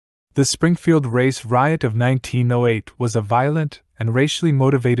The Springfield Race Riot of 1908 was a violent and racially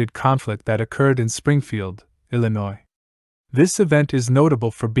motivated conflict that occurred in Springfield, Illinois. This event is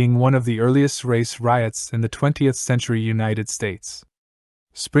notable for being one of the earliest race riots in the 20th century United States.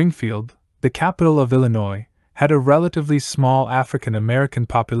 Springfield, the capital of Illinois, had a relatively small African American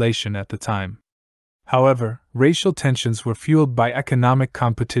population at the time. However, racial tensions were fueled by economic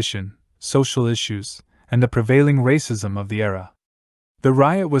competition, social issues, and the prevailing racism of the era. The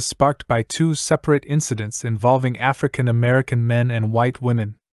riot was sparked by two separate incidents involving African American men and white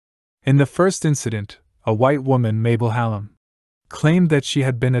women. In the first incident, a white woman, Mabel Hallam, claimed that she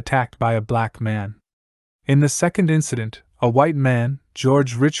had been attacked by a black man. In the second incident, a white man,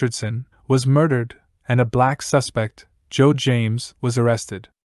 George Richardson, was murdered, and a black suspect, Joe James, was arrested.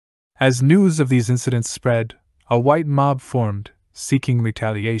 As news of these incidents spread, a white mob formed, seeking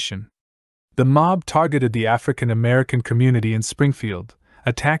retaliation. The mob targeted the African American community in Springfield,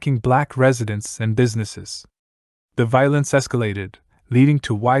 attacking black residents and businesses. The violence escalated, leading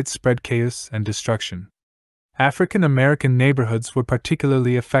to widespread chaos and destruction. African American neighborhoods were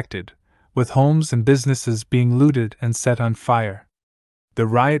particularly affected, with homes and businesses being looted and set on fire. The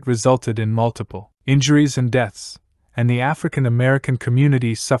riot resulted in multiple injuries and deaths, and the African American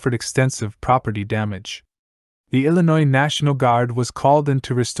community suffered extensive property damage. The Illinois National Guard was called in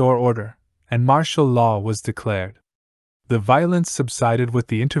to restore order, and martial law was declared. The violence subsided with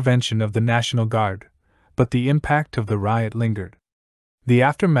the intervention of the National Guard, but the impact of the riot lingered. The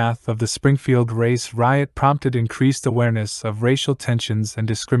aftermath of the Springfield Race Riot prompted increased awareness of racial tensions and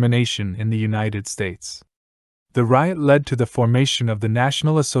discrimination in the United States. The riot led to the formation of the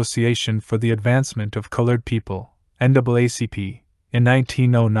National Association for the Advancement of Colored People, NAACP, in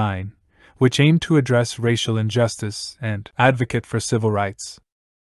 1909, which aimed to address racial injustice and advocate for civil rights.